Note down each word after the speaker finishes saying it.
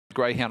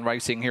Greyhound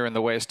racing here in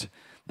the West.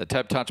 The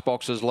Tap Touch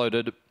box is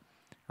loaded.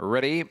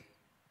 Ready.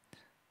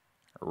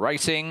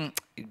 Racing,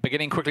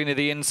 beginning quickly to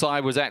the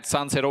inside, was At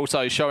Sunset,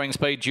 also showing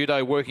speed.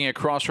 Judo working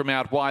across from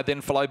out wide, then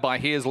followed by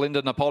Here's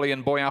Linda,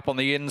 Napoleon Boy up on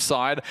the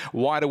inside.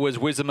 Wider was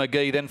Wizard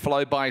McGee, then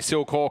followed by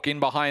Silk Hawk. In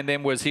behind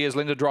them was Here's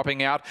Linda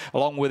dropping out.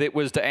 Along with it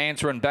was To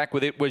Answer, and back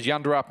with it was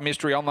Yonder Up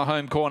Mystery on the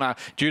home corner.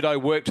 Judo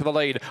worked to the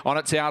lead. On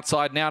its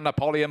outside now,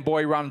 Napoleon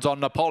Boy runs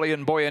on.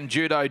 Napoleon Boy and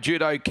Judo.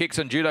 Judo kicks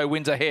and Judo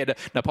wins ahead.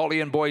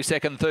 Napoleon Boy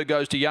second. Third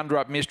goes to Yonder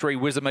Up Mystery,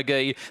 Wizard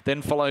McGee,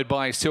 then followed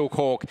by Silk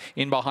Hawk.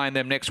 In behind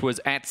them next was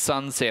At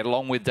Sunset,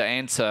 along with To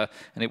Answer,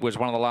 and it was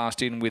one of the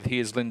last in with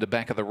Here's Linda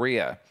back of the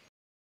rear.